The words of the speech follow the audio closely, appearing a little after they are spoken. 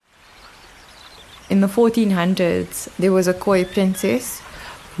In the 1400s, there was a Khoi princess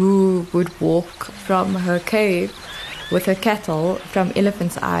who would walk from her cave with her cattle from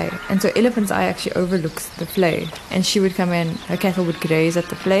Elephant's Eye. And so Elephant's Eye actually overlooks the vlei. And she would come in, her cattle would graze at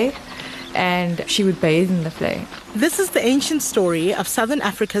the vlei, and she would bathe in the vlei. This is the ancient story of Southern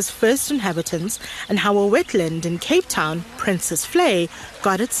Africa's first inhabitants and how a wetland in Cape Town, Princess Vlei,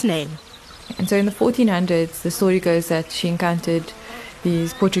 got its name. And so in the 1400s, the story goes that she encountered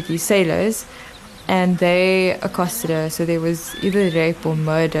these Portuguese sailors and they accosted her. So there was either rape or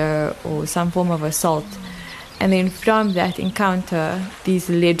murder or some form of assault. And then from that encounter, these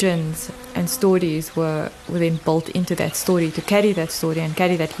legends and stories were then built into that story to carry that story and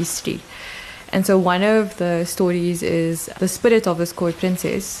carry that history. And so one of the stories is the spirit of this Khoi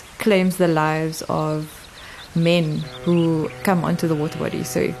princess claims the lives of men who come onto the water body.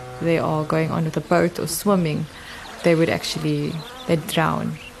 So if they are going on with a boat or swimming, they'd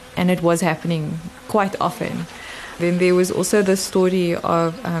drown. And it was happening quite often. Then there was also the story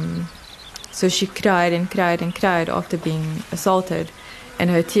of, so she cried and cried and cried after being assaulted, and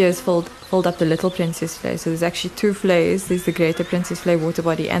her tears filled up the Little Princess Vlei. So there's actually two vleis. There's the Greater Princess Vlei water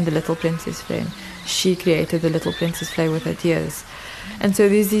body and the Little Princess Vlei. She created the Little Princess Vlei with her tears. And so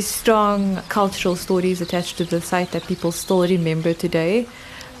there's these strong cultural stories attached to the site that people still remember today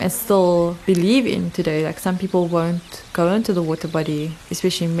and still believe in today. Like some people won't go into the water body,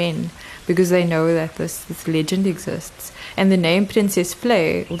 especially men, because they know that this legend exists. And the name Princess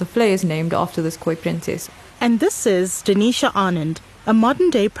Vlei, the vlei is named after this Khoi princess. And this is Denisha Anand, a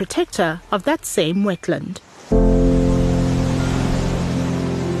modern-day protector of that same wetland.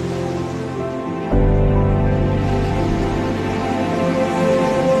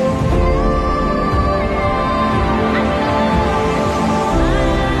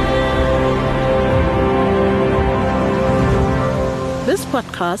 This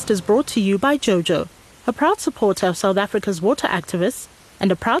podcast is brought to you by Jojo, a proud supporter of South Africa's water activists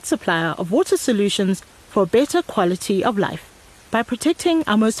and a proud supplier of water solutions for a better quality of life. By protecting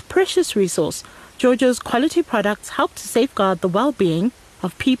our most precious resource, Jojo's quality products help to safeguard the well-being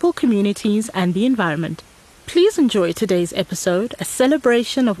of people, communities, and the environment. Please enjoy today's episode, a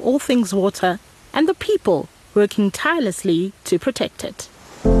celebration of all things water and the people working tirelessly to protect it.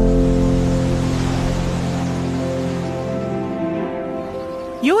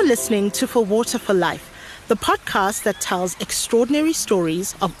 You're listening to For Water for Life, the podcast that tells extraordinary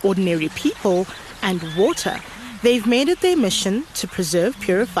stories of ordinary people and water. They've made it their mission to preserve,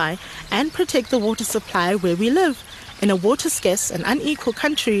 purify, and protect the water supply where we live, in a water-scarce and unequal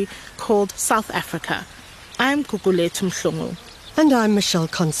country called South Africa. I'm Gugulethu Mhlungu. And I'm Michelle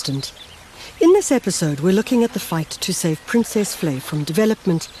Constant. In this episode, we're looking at the fight to save Princess Vlei from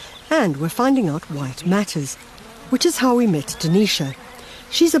development, and we're finding out why it matters, which is how we met Denisha.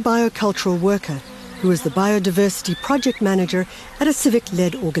 She's a biocultural worker who is the biodiversity project manager at a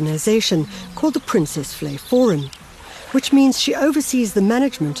civic-led organisation called the Princess Vlei Forum, which means she oversees the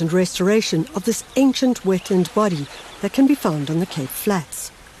management and restoration of this ancient wetland body that can be found on the Cape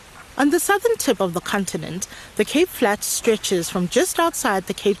Flats. On the southern tip of the continent, the Cape Flats stretches from just outside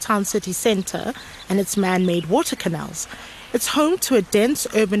the Cape Town city centre and its man-made water canals. It's home to a dense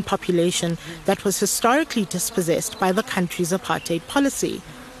urban population that was historically dispossessed by the country's apartheid policy.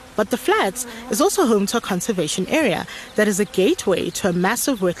 But the Flats is also home to a conservation area that is a gateway to a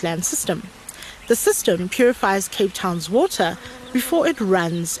massive wetland system. The system purifies Cape Town's water before it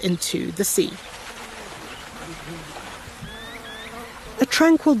runs into the sea. A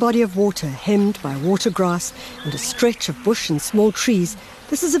tranquil body of water hemmed by watergrass and a stretch of bush and small trees,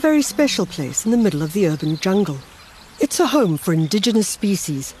 this is a very special place in the middle of the urban jungle. It's a home for indigenous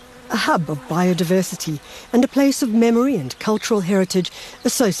species, a hub of biodiversity, and a place of memory and cultural heritage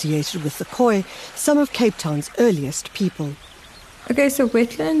associated with the Khoi, some of Cape Town's earliest people. Okay, so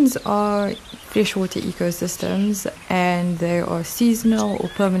wetlands are freshwater ecosystems, and they are seasonal or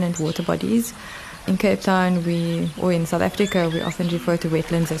permanent water bodies. In Cape Town, or in South Africa, we often refer to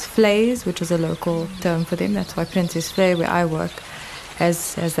wetlands as vleis, which is a local term for them. That's why Princess Vlei, where I work,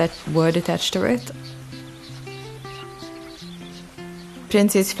 has that word attached to it.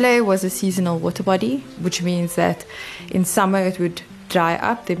 Princess Vlei was a seasonal water body, which means that in summer it would dry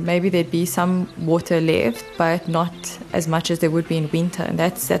up. Maybe there'd be some water left, but not as much as there would be in winter, and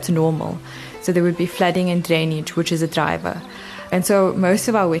that's normal. So there would be flooding and drainage, which is a driver. And so most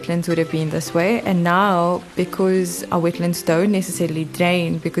of our wetlands would have been this way. And now, because our wetlands don't necessarily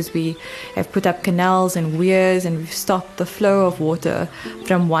drain, because we have put up canals and weirs and we've stopped the flow of water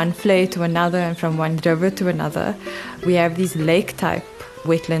from one vlei to another and from one river to another, we have these lake-type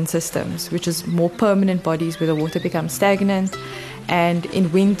wetland systems, which is more permanent bodies where the water becomes stagnant And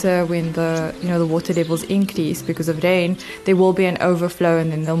in winter, when the water levels increase because of rain, there will be an overflow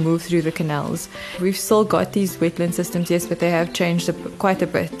and then they'll move through the canals. We've still got these wetland systems, yes, but they have changed quite a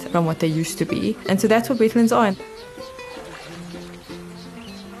bit from what they used to be. And so that's what wetlands are.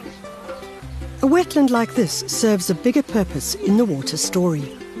 A wetland like this serves a bigger purpose in the water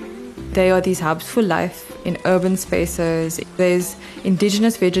story. They are these hubs for life in urban spaces. There's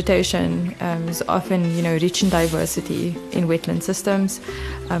indigenous vegetation, is often, rich in diversity in wetland systems.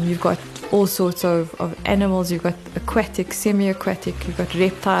 You've got all sorts of animals. You've got aquatic, semi-aquatic, you've got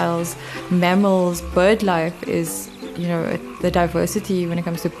reptiles, mammals. Bird life is, the diversity when it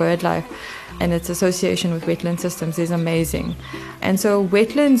comes to bird life and its association with wetland systems is amazing. And so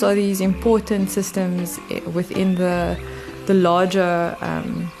wetlands are these important systems within the larger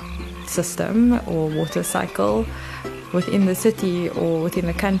system or water cycle within the city or within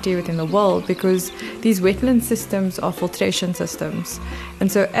the country, within the world, because these wetland systems are filtration systems.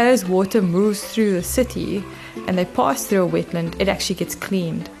 And so as water moves through the city and they pass through a wetland, it actually gets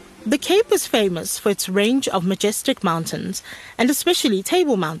cleaned. The Cape is famous for its range of majestic mountains, and especially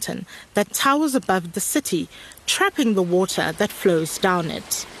Table Mountain, that towers above the city, trapping the water that flows down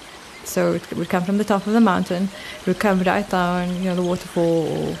it. So it would come from the top of the mountain, it would come right down, the waterfall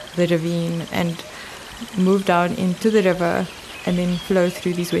or the ravine, and move down into the river and then flow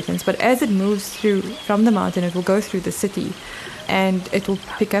through these wetlands. But as it moves through from the mountain, it will go through the city and it will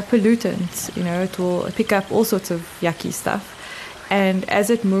pick up pollutants, it will pick up all sorts of yucky stuff. And as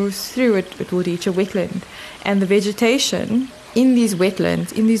it moves through, it will reach a wetland. And the vegetation in these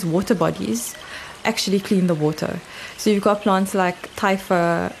wetlands, in these water bodies, actually clean the water. So you've got plants like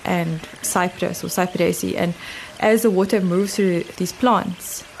typha and cypress or cyperaceae, and as the water moves through these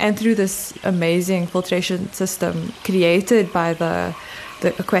plants and through this amazing filtration system created by the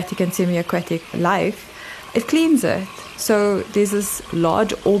aquatic and semi-aquatic life, it cleans it. So there's this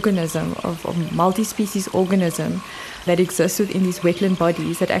large organism of multi-species organism that exists within these wetland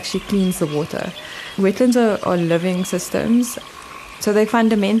bodies that actually cleans the water. Wetlands are living systems, so they're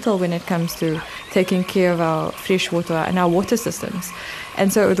fundamental when it comes to taking care of our fresh water and our water systems.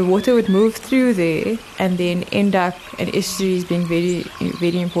 And so the water would move through there and then end up in estuaries being very,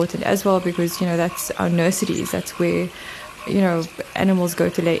 very important as well, because, that's our nurseries. That's where, animals go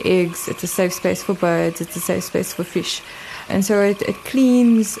to lay eggs. It's a safe space for birds. It's a safe space for fish. And so it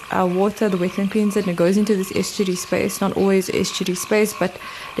cleans our water, the wetland cleans it, and it goes into this estuary space, not always estuary space, but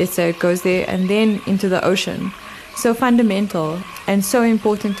let's say it goes there and then into the ocean. So fundamental and so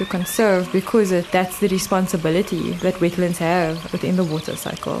important to conserve, because that's the responsibility that wetlands have within the water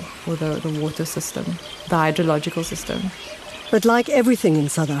cycle or the water system, the hydrological system. But like everything in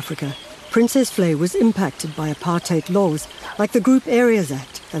South Africa, Princess Fley was impacted by apartheid laws like the Group Areas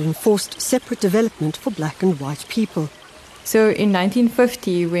Act that enforced separate development for black and white people. So in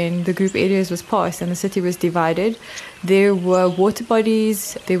 1950, when the group areas was passed and the city was divided, there were water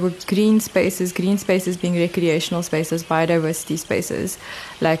bodies, there were green spaces being recreational spaces, biodiversity spaces,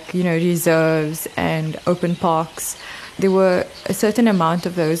 like, reserves and open parks. There were a certain amount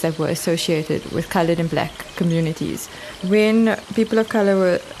of those that were associated with coloured and black communities. When people of colour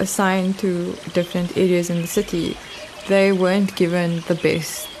were assigned to different areas in the city, they weren't given the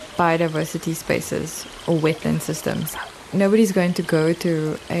best biodiversity spaces or wetland systems. Nobody's going to go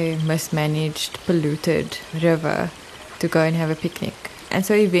to a mismanaged, polluted river to go and have a picnic. And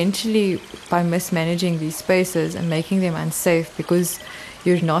so eventually, by mismanaging these spaces and making them unsafe because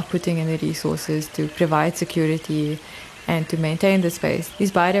you're not putting in the resources to provide security and to maintain the space,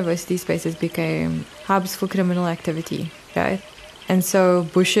 these biodiversity spaces became hubs for criminal activity, right? And so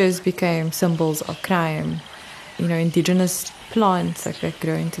bushes became symbols of crime. Indigenous plants that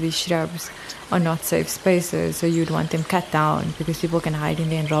grow into these shrubs are not safe spaces, so you'd want them cut down because people can hide in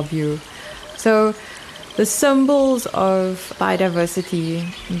there and rob you. So the symbols of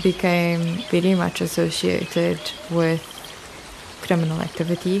biodiversity became very much associated with criminal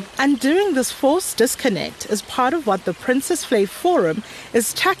activity. And doing this forced disconnect is part of what the Princess Fley Forum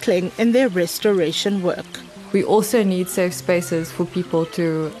is tackling in their restoration work. We also need safe spaces for people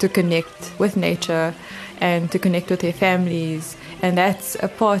to connect with nature and to connect with their families. And that's a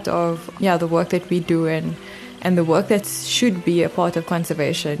part of the work that we do and the work that should be a part of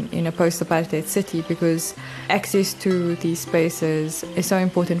conservation in a post-apartheid city, because access to these spaces is so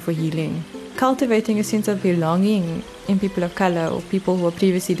important for healing. Cultivating a sense of belonging in people of colour or people who were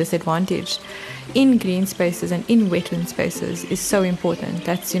previously disadvantaged in green spaces and in wetland spaces is so important.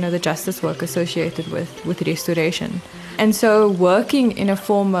 That's, the justice work associated with restoration. And so working in a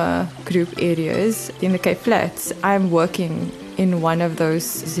former group areas in the Cape Flats, I'm working in one of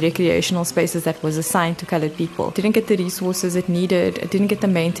those recreational spaces that was assigned to colored people. It didn't get the resources it needed. It didn't get the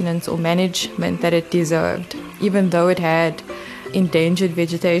maintenance or management that it deserved, even though it had endangered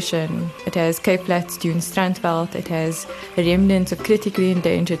vegetation. It has Cape Flats dune strandveld. It has remnants of critically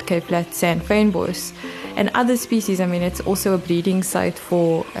endangered Cape Flats sand fynbos and other species. I mean, it's also a breeding site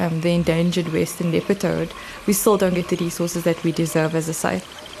for the endangered western leopard toad. We still don't get the resources that we deserve as a site.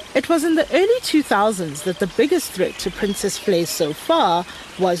 It was in the early 2000s that the biggest threat to Princess Flay so far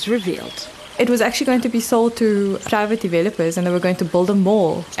was revealed. It was actually going to be sold to private developers, and they were going to build a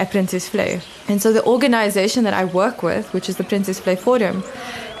mall at Princess Flay. And so the organization that I work with, which is the Princess Flay Forum,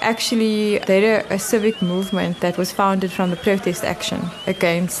 actually they're a civic movement that was founded from the protest action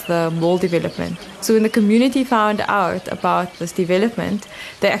against the mall development. So when the community found out about this development,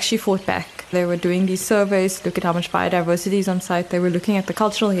 they actually fought back. They were doing these surveys, look at how much biodiversity is on site. They were looking at the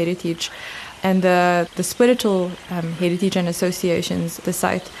cultural heritage and the spiritual heritage and associations of the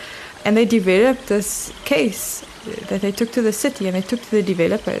site. And they developed this case that they took to the city and they took to the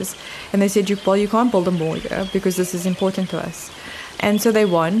developers. And they said, well, you can't build a mall here because this is important to us. And so they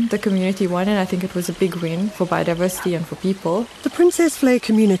won, the community won, and I think it was a big win for biodiversity and for people. The Princess Flay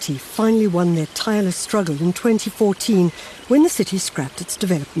community finally won their tireless struggle in 2014 when the city scrapped its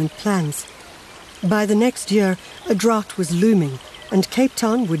development plans. By the next year, a drought was looming and Cape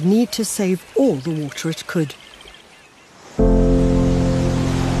Town would need to save all the water it could.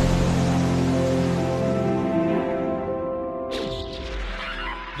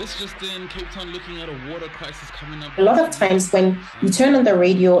 This just in, Cape Town looking at a water crisis coming up. A lot of times when you turn on the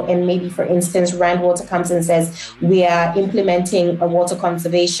radio and maybe, for instance, Rand Water comes and says, we are implementing a water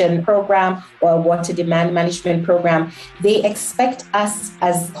conservation program or a water demand management program, they expect us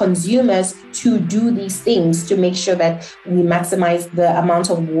as consumers to do these things to make sure that we maximize the amount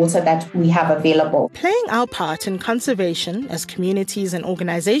of water that we have available. Playing our part in conservation as communities and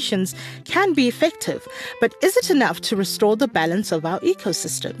organizations can be effective, but is it enough to restore the balance of our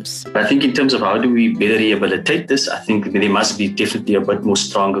ecosystems? I think in terms of how do we better rehabilitate this, I think there must be definitely a bit more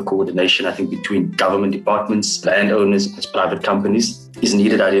stronger coordination, I think, between government departments, landowners, private companies is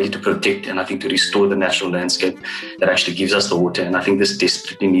needed ideally to protect and I think to restore the natural landscape that actually gives us the water. And I think this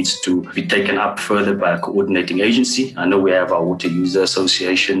desperately needs to be taken up further by a coordinating agency. I know we have our water user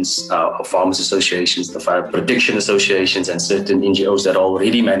associations, our farmers associations, the fire protection associations, and certain NGOs that are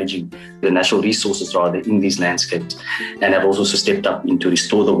already managing the natural resources rather in these landscapes and have also stepped up into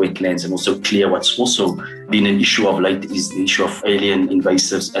restore the wetlands and also clear what's also been an issue of late is the issue of alien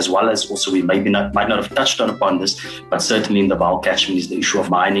invasives, as well as also we might not have touched upon this, but certainly in the Vaal catchment is the issue of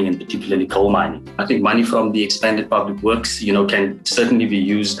mining and particularly coal mining. I think money from the expanded public works, can certainly be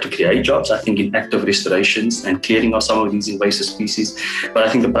used to create jobs, I think in active restorations and clearing of some of these invasive species. But I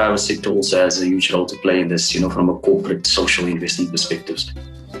think the private sector also has a huge role to play in this, from a corporate social investment perspective.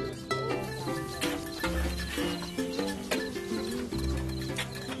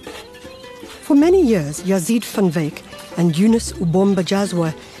 For many years, Yazid van Wyk and Eunice Ubomba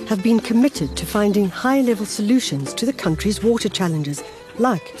Jazwa have been committed to finding high-level solutions to the country's water challenges,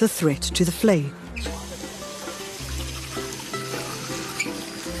 like the threat to the Flay.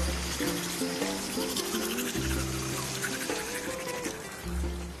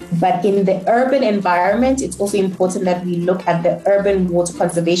 But in the urban environment, it's also important that we look at the urban water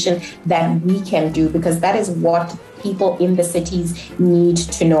conservation that we can do, because that is what people in the cities need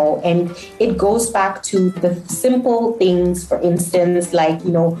to know. And it goes back to the simple things, for instance, like,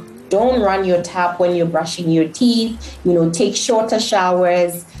 don't run your tap when you're brushing your teeth, take shorter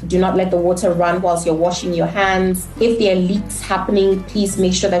showers, do not let the water run whilst you're washing your hands. If there are leaks happening, please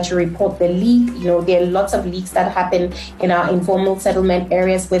make sure that you report the leak. There are lots of leaks that happen in our informal settlement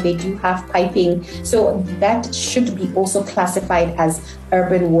areas where they do have piping. So that should be also classified as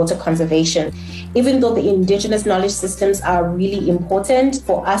urban water conservation. Even though the indigenous knowledge systems are really important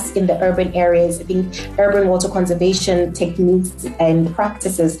for us in the urban areas, I think urban water conservation techniques and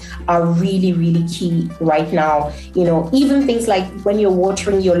practices are really, really key right now. Even things like when you're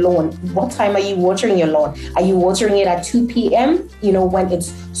watering your lawn, what time are you watering your lawn? Are you watering it at 2 p.m., when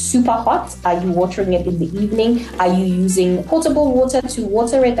it's super hot? Are you watering it in the evening? Are you using potable water to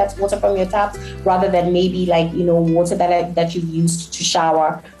water it? That's water from your taps, rather than maybe water that you've used to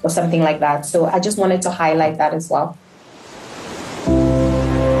shower or something like that. So I just wanted to highlight that as well.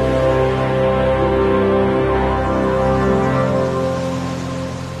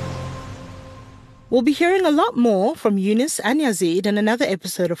 We'll be hearing a lot more from Eunice and Yazid in another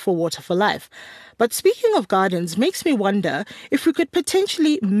episode of For Water for Life. But speaking of gardens makes me wonder if we could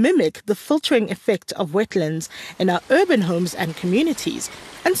potentially mimic the filtering effect of wetlands in our urban homes and communities.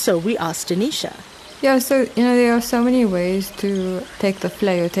 And so we asked Anisha. Yeah, so, there are so many ways to take the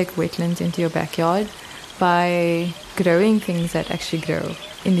flay or take wetlands into your backyard by growing things that actually grow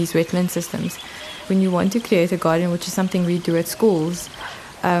in these wetland systems. When you want to create a garden, which is something we do at schools,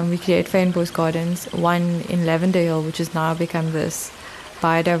 we create fynbos gardens, one in Lavender Hill, which has now become this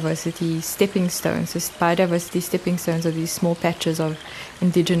biodiversity stepping stones. So biodiversity stepping stones are these small patches of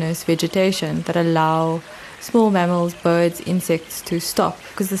indigenous vegetation that allow small mammals, birds, insects to stop,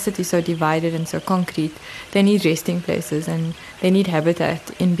 because the city is so divided and so concrete. They need resting places and they need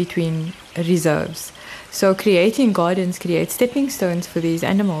habitat in between reserves. So creating gardens creates stepping stones for these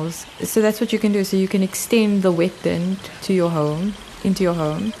animals. So that's what you can do. So you can extend the wetland to your home, into your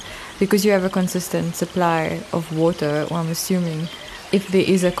home, because you have a consistent supply of water, or I'm assuming if there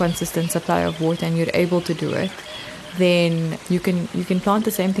is a consistent supply of water and you're able to do it, then you can plant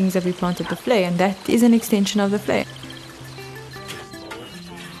the same things that we planted the flay, and that is an extension of the flay.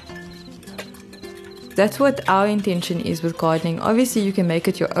 That's what our intention is with gardening. Obviously, you can make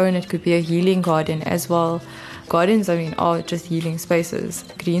it your own. It could be a healing garden as well. Gardens, are just healing spaces.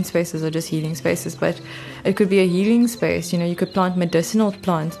 Green spaces are just healing spaces, but it could be a healing space. You could plant medicinal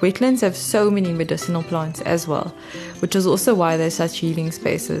plants. Wetlands have so many medicinal plants as well, which is also why they're such healing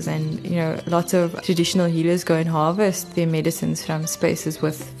spaces. And, lots of traditional healers go and harvest their medicines from spaces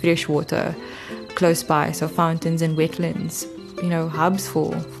with fresh water close by, so fountains and wetlands, hubs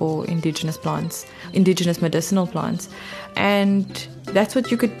for indigenous plants, indigenous medicinal plants. And that's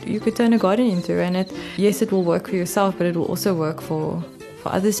what you could turn a garden into. And it will work for yourself, but it will also work for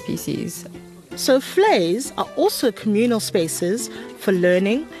other species. So flays are also communal spaces for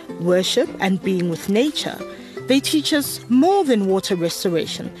learning, worship, and being with nature. They teach us more than water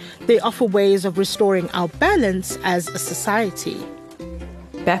restoration. They offer ways of restoring our balance as a society.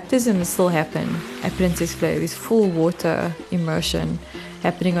 Baptisms still happen at Princess Flay. There's full water immersion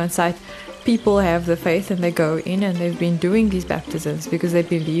happening on site. People have the faith and they go in, and they've been doing these baptisms because they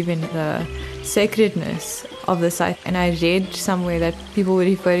believe in the sacredness of the site. And I read somewhere that people were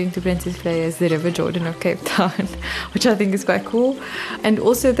referring to Princess Flay as the River Jordan of Cape Town, which I think is quite cool. And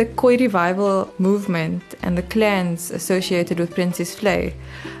also the Khoi revival movement and the clans associated with Princess Flay,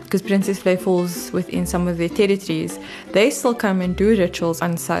 because Princess Flay falls within some of their territories, they still come and do rituals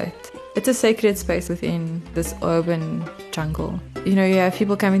on site. It's a sacred space within this urban jungle. You have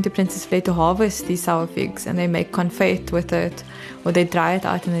people coming to Princess Flay to harvest these sour figs, and they make confit with it, or they dry it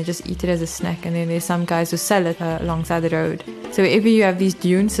out and they just eat it as a snack. And then there's some guys who sell it alongside the road. So wherever you have these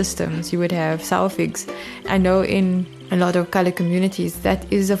dune systems, you would have sour figs. I know in a lot of colored communities,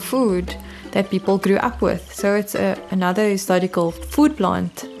 that is a food that people grew up with. So it's another historical food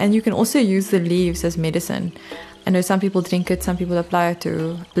plant, and you can also use the leaves as medicine. I know some people drink it, some people apply it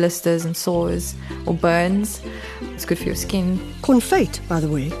to blisters and sores or burns. It's good for your skin. Confit, by the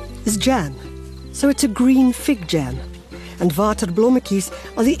way, is jam. So it's a green fig jam. And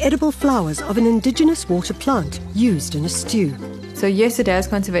waterblommetjies are the edible flowers of an indigenous water plant used in a stew. So yes, it has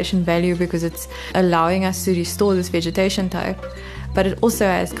conservation value because it's allowing us to restore this vegetation type, but it also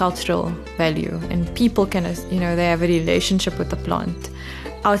has cultural value, and people can, they have a relationship with the plant.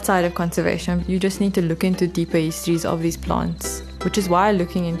 Outside of conservation, you just need to look into deeper histories of these plants, which is why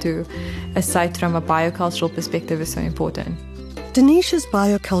looking into a site from a biocultural perspective is so important. Denisha's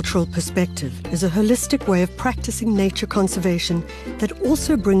biocultural perspective is a holistic way of practicing nature conservation that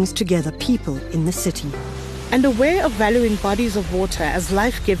also brings together people in the city. And a way of valuing bodies of water as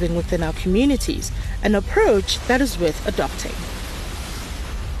life-giving within our communities, an approach that is worth adopting.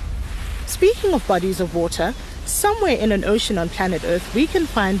 Speaking of bodies of water, somewhere in an ocean on planet Earth, we can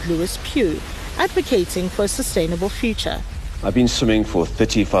find Lewis Pugh, advocating for a sustainable future. I've been swimming for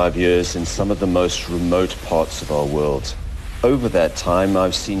 35 years in some of the most remote parts of our world. Over that time,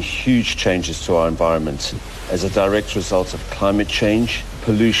 I've seen huge changes to our environment as a direct result of climate change,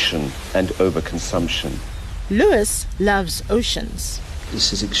 pollution, and overconsumption. Lewis loves oceans.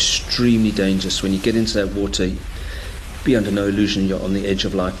 This is extremely dangerous. When you get into that water, be under no illusion you're on the edge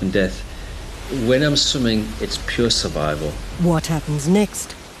of life and death. When I'm swimming, it's pure survival. What happens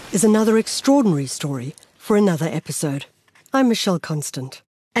next is another extraordinary story for another episode. I'm Michelle Constant.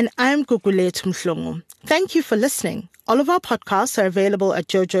 And I'm Gugulethu Mhlungu. Thank you for listening. All of our podcasts are available at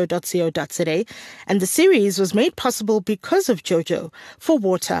jojo.co.za, and the series was made possible because of Jojo, For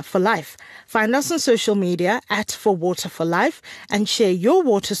Water for Life. Find us on social media at For Water for Life and share your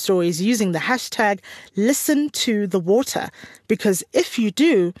water stories using the hashtag #ListenToTheWater, because if you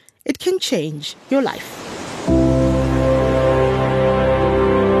do, it can change your life.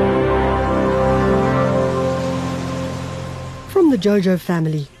 From the Jojo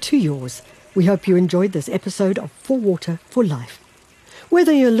family to yours, we hope you enjoyed this episode of For Water for Life.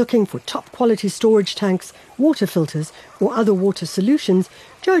 Whether you're looking for top-quality storage tanks, water filters, or other water solutions,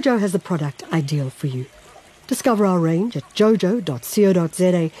 Jojo has the product ideal for you. Discover our range at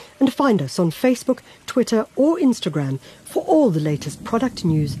jojo.co.za and find us on Facebook, Twitter or Instagram for all the latest product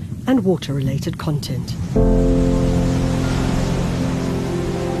news and water-related content.